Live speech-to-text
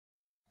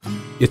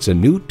It's a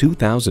new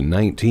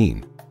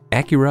 2019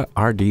 Acura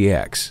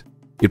RDX.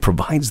 It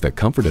provides the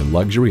comfort and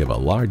luxury of a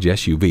large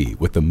SUV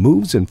with the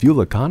moves and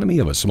fuel economy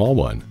of a small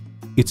one.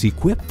 It's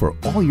equipped for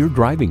all your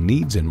driving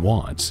needs and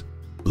wants.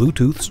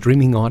 Bluetooth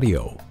streaming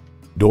audio,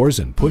 doors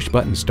and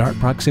push-button start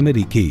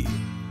proximity key,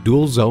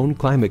 dual zone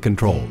climate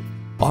control,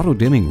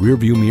 auto-dimming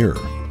rearview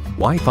mirror,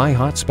 Wi-Fi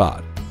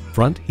hotspot,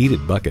 front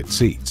heated bucket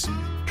seats,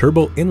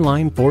 turbo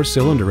inline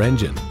 4-cylinder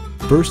engine,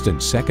 first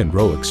and second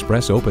row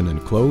express open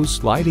and close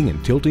sliding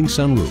and tilting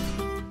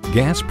sunroof,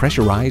 gas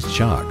pressurized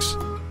shocks,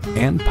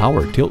 and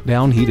power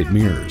tilt-down heated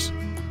mirrors.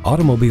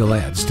 Automobile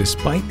adds,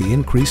 despite the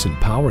increase in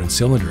power and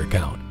cylinder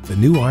count, the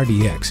new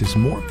RDX is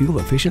more fuel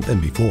efficient than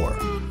before.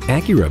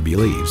 Acura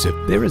believes if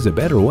there is a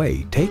better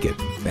way, take it.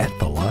 That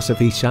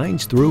philosophy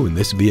shines through in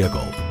this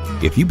vehicle.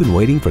 If you've been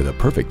waiting for the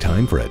perfect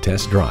time for a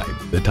test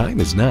drive, the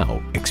time is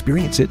now.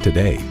 Experience it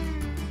today.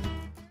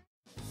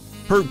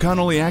 Herb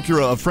Connolly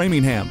Acura of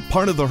Framingham,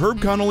 part of the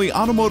Herb Connolly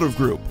Automotive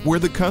Group, where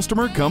the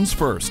customer comes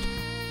first.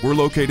 We're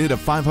located at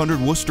 500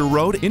 Worcester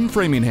Road in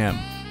Framingham.